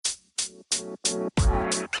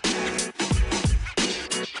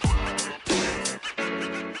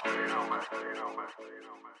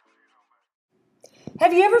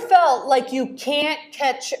Have you ever felt like you can't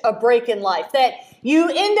catch a break in life? That you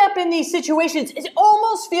end up in these situations, it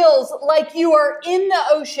almost feels like you are in the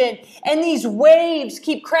ocean and these waves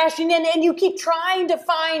keep crashing in and you keep trying to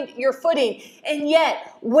find your footing. And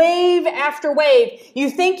yet, wave after wave, you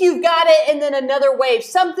think you've got it and then another wave,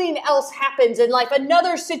 something else happens in life.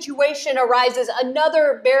 Another situation arises,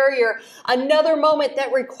 another barrier, another moment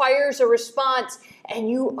that requires a response, and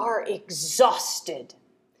you are exhausted.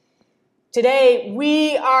 Today,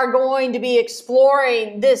 we are going to be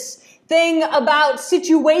exploring this thing about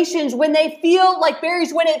situations when they feel like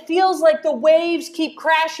barriers, when it feels like the waves keep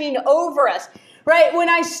crashing over us, right? When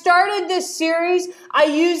I started this series, I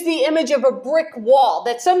used the image of a brick wall,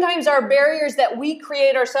 that sometimes our barriers that we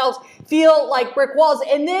create ourselves feel like brick walls.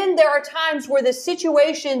 And then there are times where the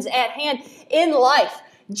situations at hand in life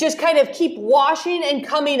just kind of keep washing and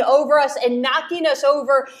coming over us and knocking us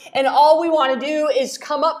over. And all we want to do is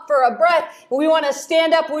come up for a breath. We want to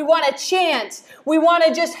stand up. We want a chance. We want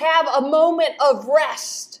to just have a moment of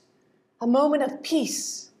rest, a moment of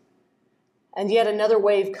peace. And yet another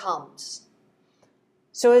wave comes.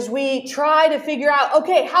 So as we try to figure out,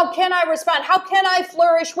 okay, how can I respond? How can I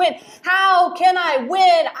flourish when? How can I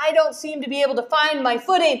win? I don't seem to be able to find my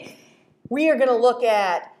footing. We are going to look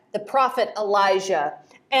at the prophet Elijah.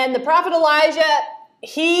 And the prophet Elijah,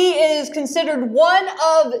 he is considered one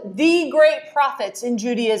of the great prophets in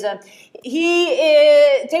Judaism. He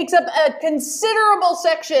takes up a considerable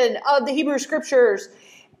section of the Hebrew Scriptures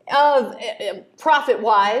of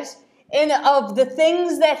prophet-wise, and of the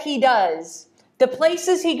things that he does, the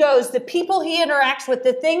places he goes, the people he interacts with,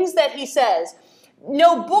 the things that he says.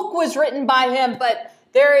 No book was written by him, but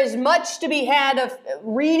there is much to be had of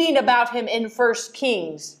reading about him in 1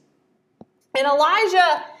 Kings. And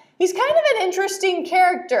Elijah, he's kind of an interesting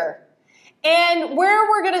character. And where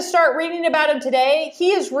we're going to start reading about him today,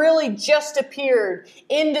 he has really just appeared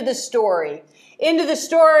into the story. Into the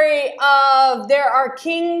story of there are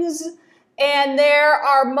kings and there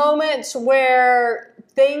are moments where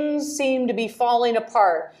things seem to be falling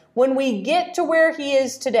apart. When we get to where he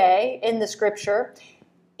is today in the scripture,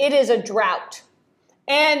 it is a drought.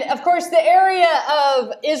 And of course, the area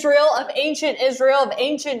of Israel, of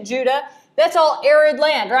ancient Judah, that's all arid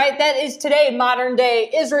land, right? That is today modern day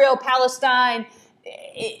Israel, Palestine,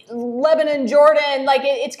 Lebanon, Jordan. Like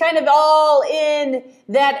it's kind of all in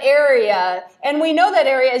that area. And we know that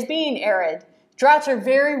area as being arid. Droughts are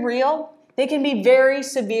very real. They can be very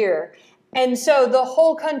severe. And so the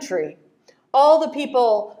whole country, all the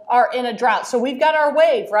people are in a drought. So we've got our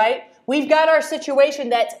wave, right? We've got our situation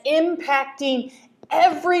that's impacting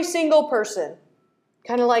every single person.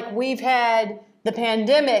 Kind of like we've had the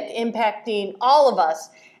pandemic impacting all of us.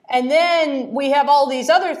 And then we have all these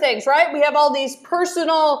other things, right? We have all these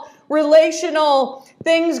personal, relational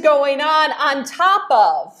things going on top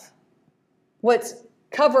of what's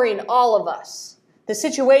covering all of us. The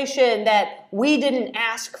situation that we didn't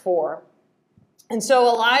ask for. And so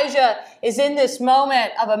Elijah is in this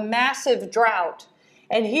moment of a massive drought.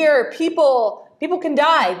 And here people can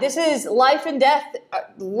die. This is life and death.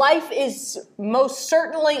 Life is most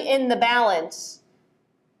certainly in the balance.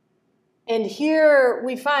 And here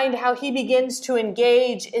we find how he begins to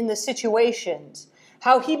engage in the situations,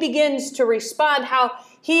 how he begins to respond, how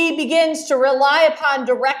he begins to rely upon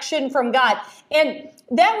direction from God. And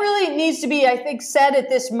that really needs to be, I think, said at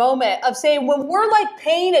this moment of saying when we're like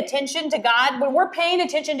paying attention to God, when we're paying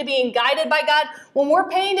attention to being guided by God, when we're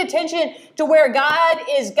paying attention to where God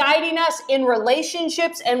is guiding us in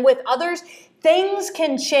relationships and with others, things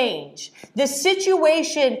can change. The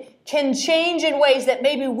situation can change in ways that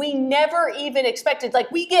maybe we never even expected.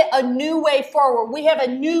 Like we get a new way forward. We have a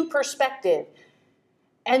new perspective.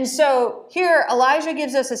 And so here Elijah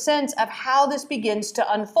gives us a sense of how this begins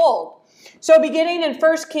to unfold. So beginning in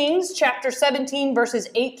 1 Kings chapter 17, verses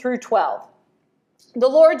 8 through 12, the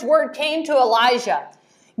Lord's word came to Elijah.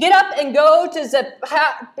 Get up and go to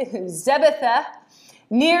Zebethah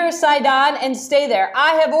near Sidon and stay there.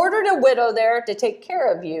 I have ordered a widow there to take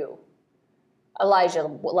care of you. Elijah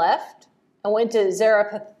left and went to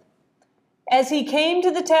Zarephath. As he came to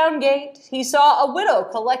the town gate, he saw a widow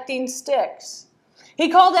collecting sticks. He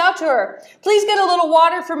called out to her, "Please get a little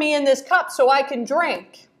water for me in this cup so I can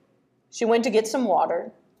drink." She went to get some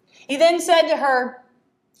water. He then said to her,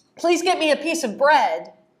 "Please get me a piece of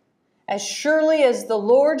bread." "As surely as the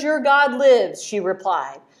Lord your God lives," she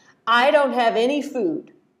replied, "I don't have any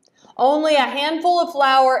food. Only a handful of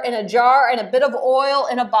flour in a jar and a bit of oil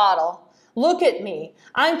in a bottle. Look at me.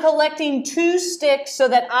 I'm collecting 2 sticks so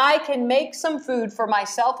that I can make some food for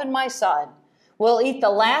myself and my son. We'll eat the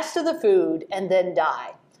last of the food and then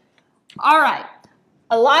die." All right.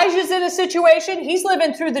 Elijah's in a situation. He's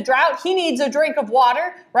living through the drought. He needs a drink of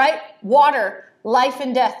water, right? Water, life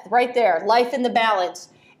and death, right there. Life in the balance.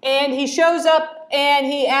 And he shows up and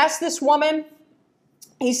he asks this woman,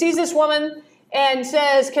 he sees this woman and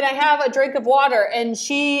says, "Can I have a drink of water?" And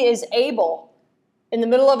she is able, in the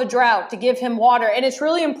middle of a drought, to give him water. And it's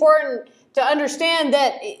really important to understand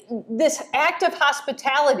that this act of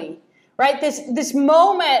hospitality, right? This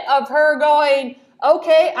moment of her going,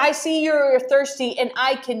 "Okay, I see you're thirsty and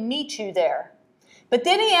I can meet you there." But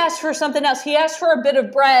then he asks for something else. He asks for a bit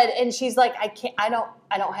of bread and she's like, I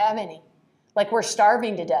don't have any. Like, we're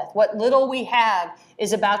starving to death. What little we have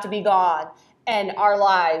is about to be gone and our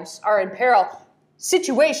lives are in peril.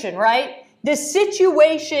 Situation, right? This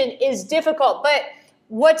situation is difficult, but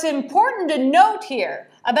what's important to note here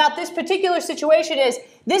about this particular situation is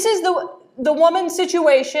this is the woman's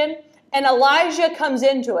situation, and Elijah comes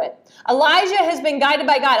into it. Elijah has been guided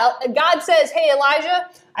by God. God says, "Hey, Elijah,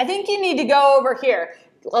 I think you need to go over here."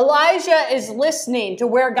 Elijah is listening to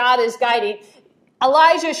where God is guiding.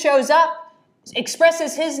 Elijah shows up,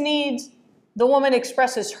 expresses his needs. The woman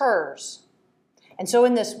expresses hers. And so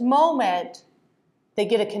in this moment, they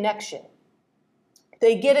get a connection.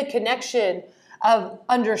 They get a connection of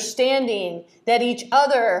understanding that each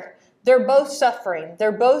other, they're both suffering.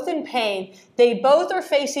 They're both in pain. They both are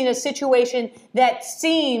facing a situation that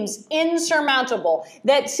seems insurmountable,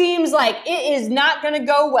 that seems like it is not going to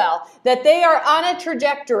go well, that they are on a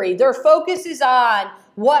trajectory. Their focus is on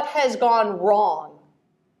what has gone wrong.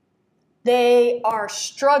 They are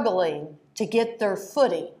struggling to get their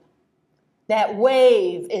footing. That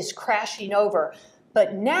wave is crashing over.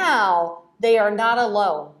 But now they are not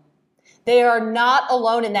alone. They are not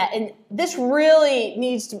alone in that. And this really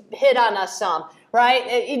needs to hit on us some, right?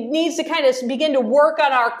 It needs to kind of begin to work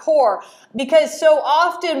on our core, because so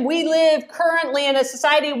often we live currently in a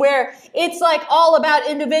society where it's like all about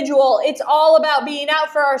individual. It's all about being out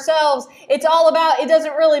for ourselves. It's all about, it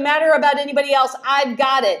doesn't really matter about anybody else. I've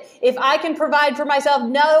got it. If I can provide for myself,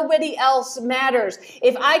 nobody else matters.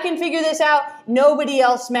 If I can figure this out, nobody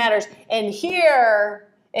else matters. And here,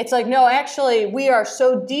 it's like, no, actually, we are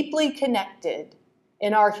so deeply connected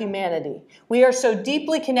in our humanity. We are so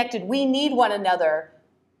deeply connected. We need one another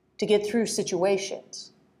to get through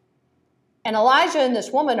situations. And Elijah and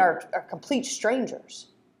this woman are complete strangers.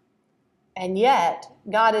 And yet,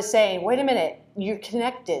 God is saying, wait a minute, you're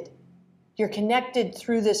connected. You're connected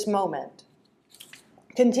through this moment.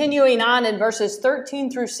 Continuing on in verses 13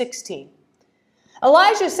 through 16.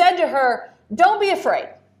 Elijah said to her, "Don't be afraid.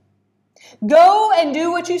 Go and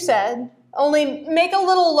do what you said, only make a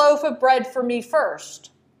little loaf of bread for me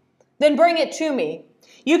first. Then bring it to me.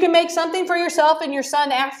 You can make something for yourself and your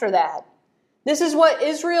son after that. This is what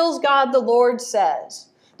Israel's God, the Lord, says.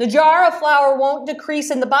 The jar of flour won't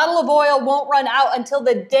decrease and the bottle of oil won't run out until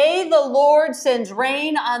the day the Lord sends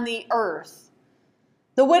rain on the earth."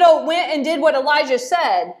 The widow went and did what Elijah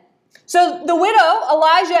said. So the widow,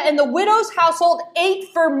 Elijah, and the widow's household ate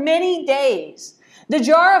for many days. The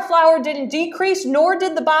jar of flour didn't decrease, nor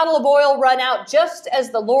did the bottle of oil run out, just as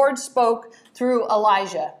the Lord spoke through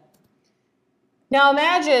Elijah. Now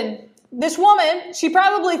imagine this woman, she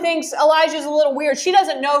probably thinks Elijah's a little weird. She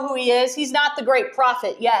doesn't know who he is. He's not the great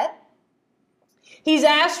prophet yet. He's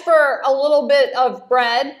asked for a little bit of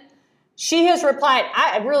bread. She has replied,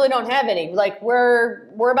 I really don't have any. Like, we're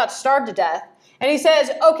about to starve to death. And he says,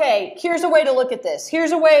 okay, here's a way to look at this.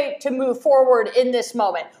 Here's a way to move forward in this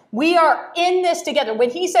moment. We are in this together. When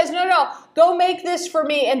he says, no, go make this for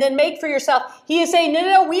me and then make for yourself, he is saying,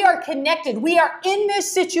 no, we are connected. We are in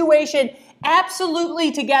this situation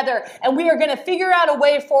absolutely together. And we are going to figure out a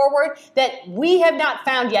way forward that we have not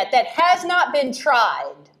found yet, that has not been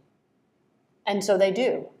tried. And so they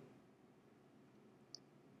do.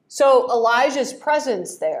 So Elijah's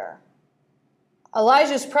presence there,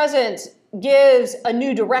 Elijah's presence gives a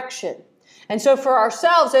new direction. And so for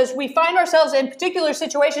ourselves, as we find ourselves in particular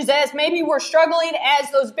situations, as maybe we're struggling, as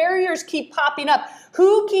those barriers keep popping up,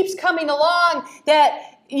 who keeps coming along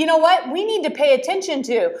that, you know what, we need to pay attention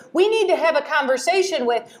to, we need to have a conversation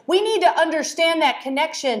with, we need to understand that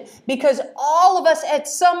connection, because all of us at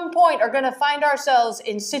some point are going to find ourselves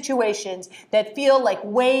in situations that feel like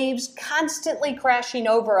waves constantly crashing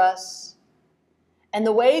over us. And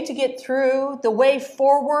the way to get through, the way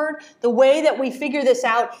forward, the way that we figure this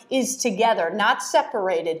out is together, not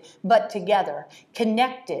separated, but together,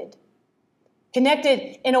 connected.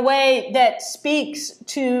 Connected in a way that speaks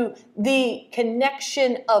to the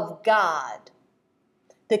connection of God.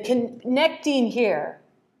 The connecting here,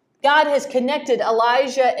 God has connected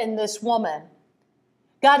Elijah and this woman.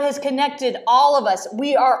 God has connected all of us.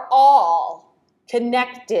 We are all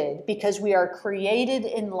connected because we are created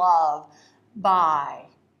in love by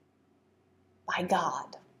God.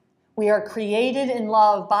 We are created in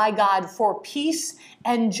love by God for peace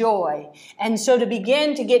and joy. And so to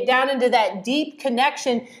begin to get down into that deep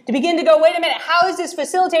connection, to begin to go, wait a minute, how is this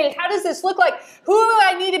facilitated? How does this look like? Who do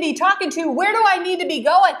I need to be talking to? Where do I need to be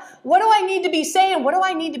going? What do I need to be saying? What do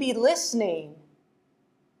I need to be listening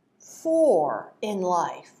for in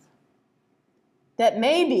life? That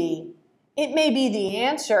maybe it may be the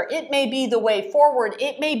answer. It may be the way forward.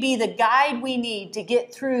 It may be the guide we need to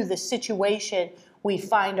get through the situation we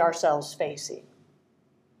find ourselves facing.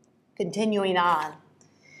 Continuing on,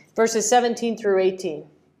 verses 17 through 18.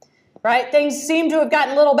 Right? Things seem to have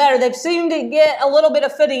gotten a little better. They've seemed to get a little bit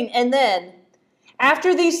of footing. And then,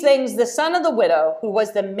 after these things, the son of the widow, who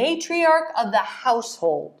was the matriarch of the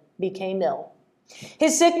household, became ill.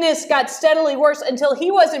 His sickness got steadily worse until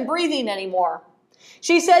he wasn't breathing anymore.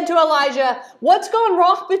 She said to Elijah, "What's gone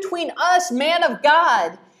wrong between us, man of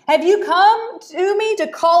God? Have you come to me to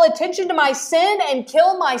call attention to my sin and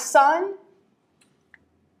kill my son?"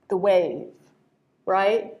 The wave,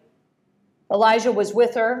 right? Elijah was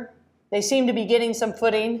with her. They seemed to be getting some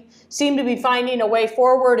footing, seemed to be finding a way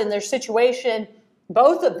forward in their situation,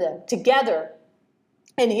 both of them together.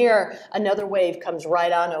 And here, another wave comes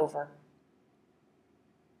right on over.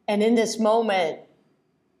 And in this moment,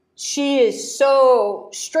 she is so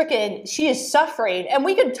stricken, she is suffering, and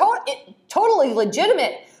we could totally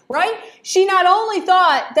legitimate, right? She not only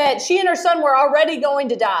thought that she and her son were already going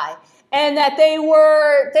to die, and that things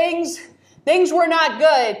were not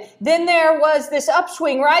good. Then there was this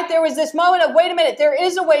upswing, right? There was this moment of, wait a minute, there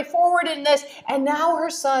is a way forward in this, and now her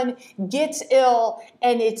son gets ill,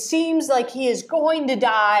 and it seems like he is going to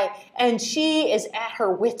die, and she is at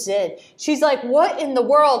her wit's end. She's like, what in the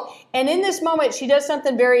world? And in this moment, she does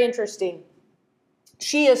something very interesting.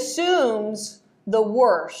 She assumes the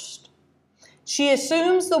worst. She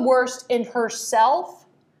assumes the worst in herself.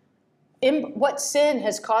 What sin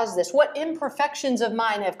has caused this? What imperfections of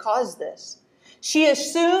mine have caused this? She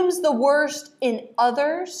assumes the worst in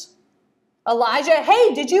others. Elijah,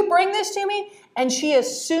 hey, did you bring this to me? And she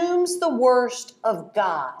assumes the worst of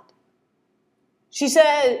God. She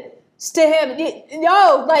said to him,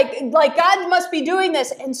 no, like God must be doing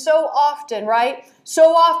this. And so often, right?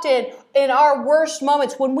 So often in our worst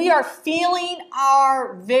moments, when we are feeling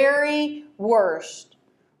our very worst,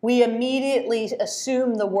 we immediately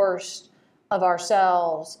assume the worst of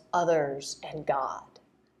ourselves, others, and God.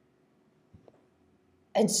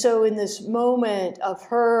 And so in this moment of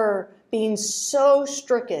her being so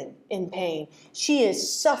stricken in pain, she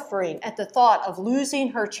is suffering at the thought of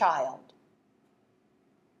losing her child,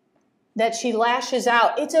 that she lashes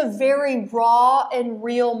out. It's a very raw and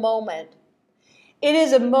real moment. It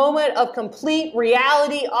is a moment of complete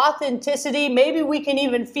reality, authenticity. Maybe we can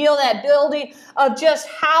even feel that building of just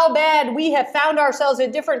how bad we have found ourselves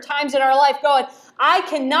at different times in our life going, I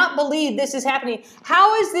cannot believe this is happening.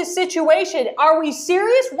 How is this situation? Are we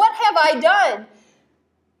serious? What have I done?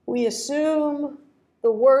 We assume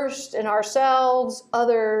the worst in ourselves,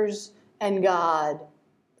 others, and God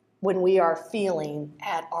when we are feeling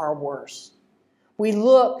at our worst. We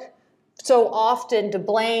look so often to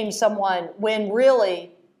blame someone when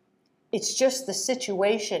really it's just the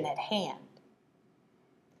situation at hand.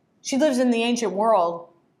 She lives in the ancient world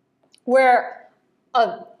where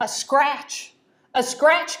a scratch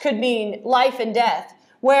could mean life and death,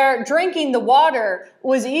 where drinking the water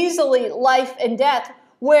was easily life and death,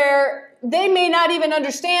 where they may not even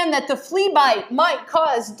understand that the flea bite might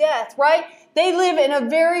cause death, right? They live in a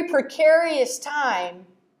very precarious time.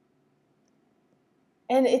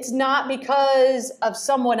 And it's not because of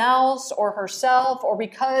someone else or herself or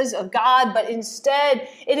because of God, but instead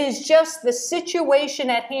it is just the situation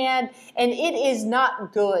at hand, and it is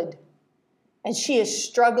not good. And she is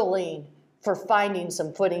struggling for finding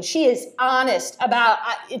some footing. She is honest about,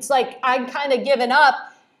 it's like, I'm kind of giving up.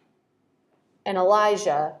 And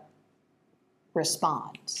Elijah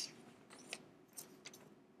responds.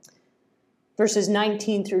 Verses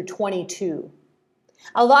 19 through 22.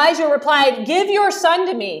 Elijah replied, "Give your son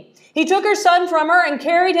to me." He took her son from her and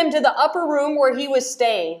carried him to the upper room where he was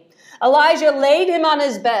staying. Elijah laid him on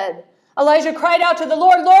his bed. Elijah cried out to the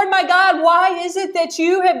Lord, "Lord my God, why is it that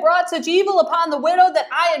you have brought such evil upon the widow that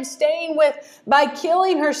I am staying with by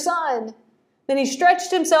killing her son?" Then he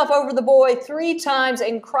stretched himself over the boy 3 times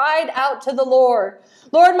and cried out to the Lord,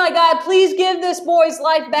 "Lord my God, please give this boy's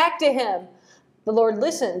life back to him." The Lord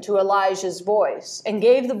listened to Elijah's voice and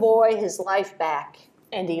gave the boy his life back.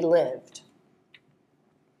 and he lived.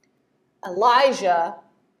 Elijah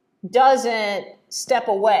doesn't step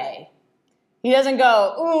away. He doesn't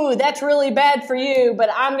go, ooh, that's really bad for you, but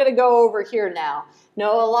I'm going to go over here now.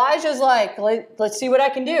 No, Elijah's like, let's see what I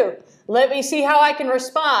can do. Let me see how I can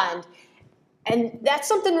respond. And that's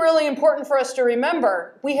something really important for us to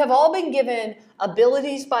remember. We have all been given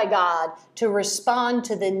abilities by God to respond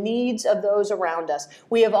to the needs of those around us.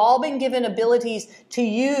 We have all been given abilities to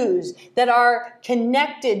use that are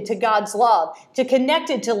connected to God's love,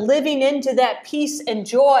 connected to living into that peace and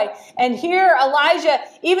joy. And here Elijah,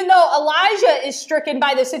 even though Elijah is stricken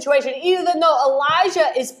by the situation, even though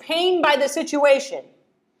Elijah is pained by the situation,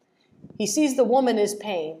 he sees the woman is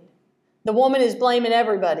pained. The woman is blaming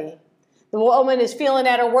everybody. The woman is feeling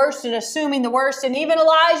at her worst and assuming the worst. And even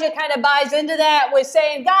Elijah kind of buys into that with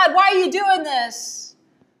saying, God, why are you doing this?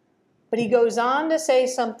 But he goes on to say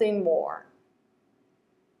something more.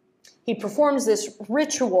 He performs this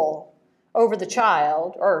ritual over the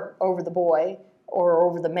child, or over the boy, or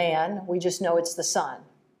over the man. We just know it's the son.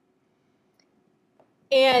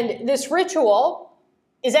 And this ritual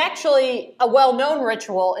is actually a well-known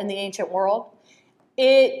ritual in the ancient world.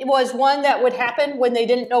 It was one that would happen when they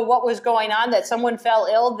didn't know what was going on, that someone fell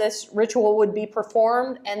ill, this ritual would be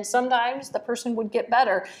performed, and sometimes the person would get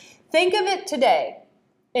better. Think of it today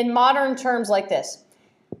in modern terms like this.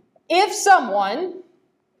 If someone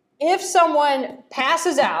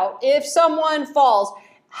passes out, if someone falls,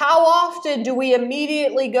 how often do we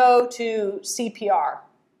immediately go to CPR,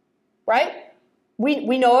 right?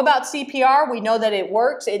 We know about CPR. We know that it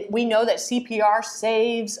works. We know that CPR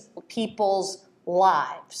saves people's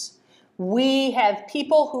lives. We have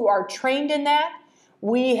people who are trained in that.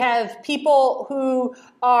 We have people who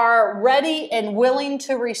are ready and willing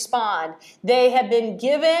to respond. They have been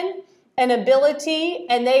given an ability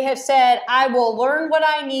and they have said, I will learn what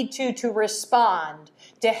I need to respond,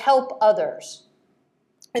 to help others.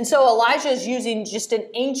 And so Elijah is using just an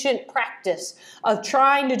ancient practice of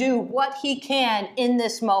trying to do what he can in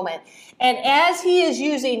this moment. And as he is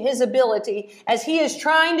using his ability, as he is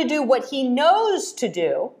trying to do what he knows to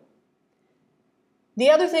do, the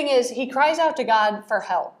other thing is he cries out to God for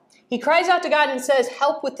help. He cries out to God and says,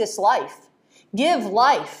 help with this life. Give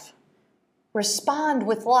life. Respond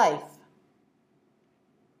with life.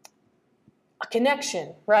 A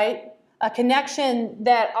connection, right? A connection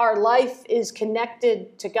that our life is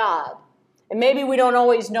connected to God. And maybe we don't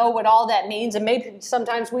always know what all that means, and maybe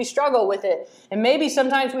sometimes we struggle with it. And maybe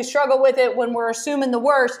sometimes we struggle with it when we're assuming the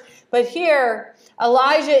worst. But here,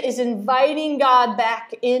 Elijah is inviting God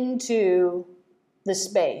back into the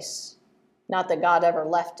space. Not that God ever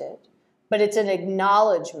left it, but it's an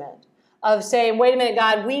acknowledgement of saying, wait a minute,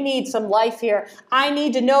 God, we need some life here. I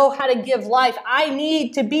need to know how to give life. I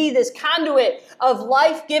need to be this conduit of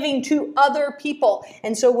life giving to other people.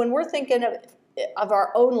 And so when we're thinking of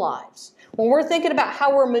our own lives, when we're thinking about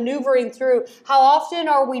how we're maneuvering through, how often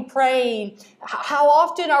are we praying? How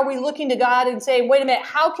often are we looking to God and saying, wait a minute,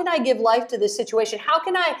 how can I give life to this situation? How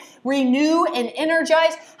can I renew and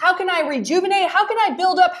energize? How can I rejuvenate? How can I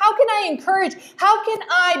build up? How can I encourage? How can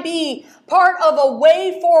I be part of a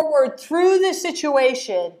way forward through this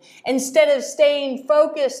situation instead of staying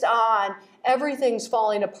focused on everything's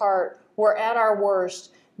falling apart? We're at our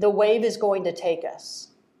worst. The wave is going to take us.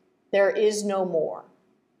 There is no more.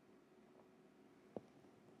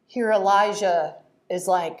 Here Elijah is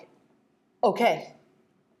like, okay,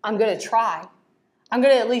 I'm going to try. I'm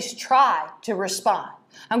going to at least try to respond.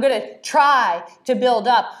 I'm going to try to build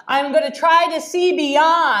up. I'm going to try to see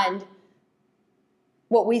beyond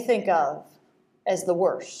what we think of as the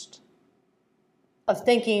worst, of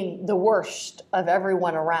thinking the worst of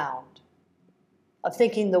everyone around, of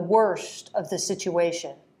thinking the worst of the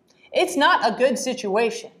situation. It's not a good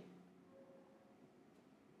situation.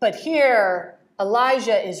 But here,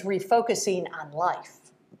 Elijah is refocusing on life.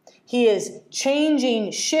 He is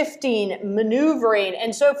changing, shifting, maneuvering.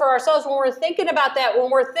 And so for ourselves, when we're thinking about that, when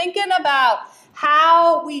we're thinking about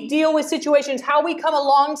how we deal with situations, how we come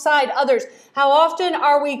alongside others, how often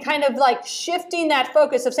are we kind of like shifting that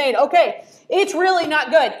focus of saying, okay, it's really not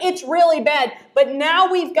good. It's really bad. But now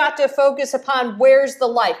we've got to focus upon where's the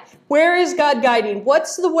life? Where is God guiding?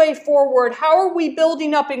 What's the way forward? How are we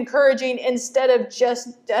building up, encouraging instead of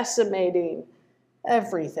just decimating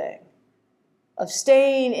everything? Of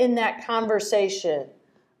staying in that conversation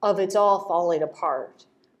of it's all falling apart.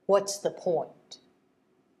 What's the point?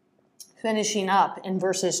 Finishing up in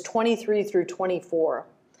verses 23 through 24.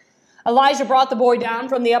 Elijah brought the boy down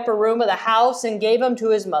from the upper room of the house and gave him to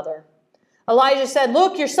his mother. Elijah said,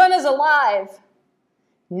 look, your son is alive.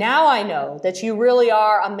 Now I know that you really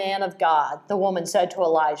are a man of God, the woman said to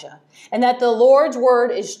Elijah, and that the Lord's word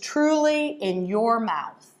is truly in your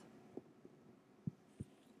mouth.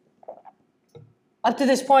 Up to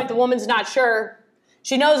this point, the woman's not sure.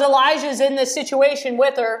 She knows Elijah's in this situation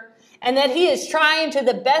with her, and that he is trying to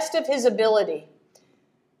the best of his ability.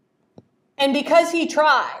 And because he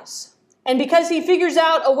tries, and because he figures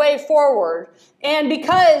out a way forward, and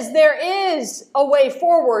because there is a way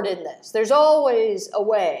forward in this, there's always a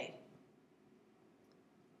way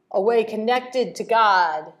connected to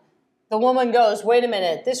God, the woman goes, wait a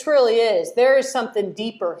minute, this really is, there is something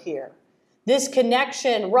deeper here. This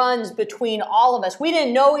connection runs between all of us. We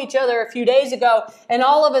didn't know each other a few days ago, and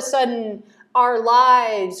all of a sudden, our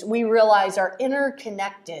lives, we realize, are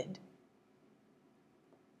interconnected.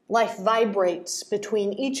 Life vibrates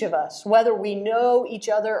between each of us, whether we know each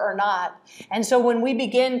other or not. And so when we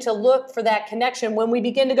begin to look for that connection, when we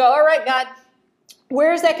begin to go, all right, God,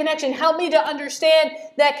 where's that connection? Help me to understand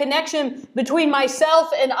that connection between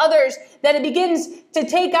myself and others, that it begins to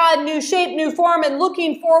take on new shape, new form, and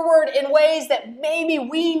looking forward in ways that maybe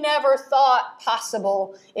we never thought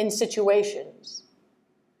possible in situations.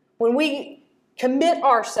 When we commit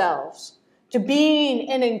ourselves to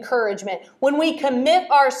being an encouragement, when we commit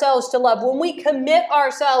ourselves to love, when we commit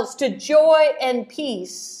ourselves to joy and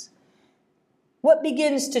peace, what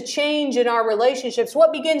begins to change in our relationships?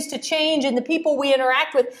 What begins to change in the people we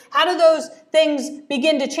interact with? How do those things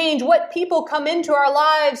begin to change? What people come into our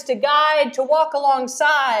lives to guide, to walk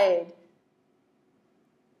alongside?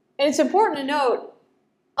 And it's important to note,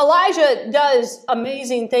 Elijah does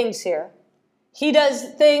amazing things here. He does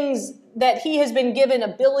things that he has been given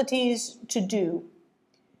abilities to do.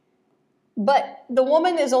 But the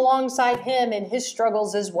woman is alongside him in his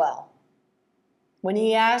struggles as well. When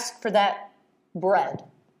he asked for that bread,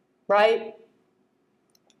 right?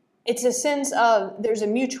 It's a sense of, there's a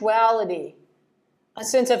mutuality, a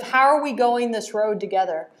sense of how are we going this road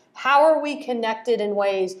together? How are we connected in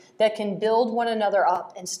ways that can build one another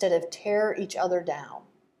up instead of tear each other down?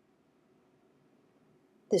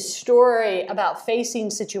 This story about facing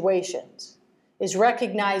situations is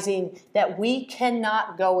recognizing that we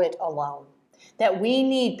cannot go it alone, that we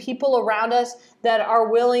need people around us that are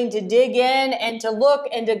willing to dig in and to look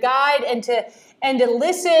and to guide and to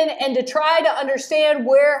listen and to try to understand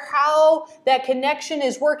how that connection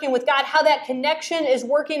is working with God, how that connection is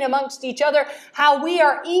working amongst each other, how we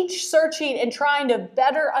are each searching and trying to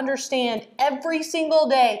better understand every single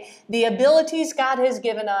day the abilities God has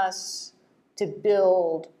given us to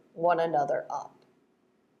build one another up,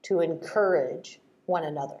 to encourage one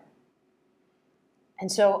another.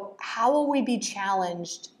 And so how will we be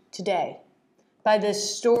challenged today by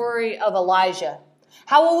this story of Elijah?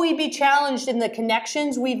 How will we be challenged in the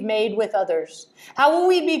connections we've made with others? How will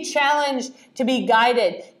we be challenged to be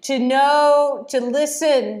guided, to know, to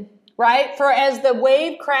listen, right? For as the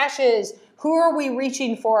wave crashes, who are we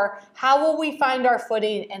reaching for? How will we find our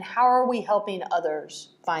footing? And how are we helping others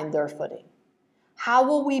find their footing? How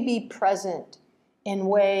will we be present in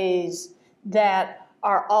ways that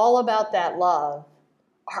are all about that love,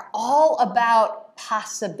 are all about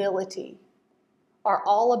possibility, are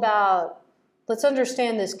all about, let's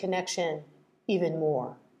understand this connection even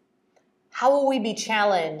more? How will we be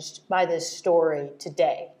challenged by this story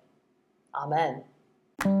today? Amen.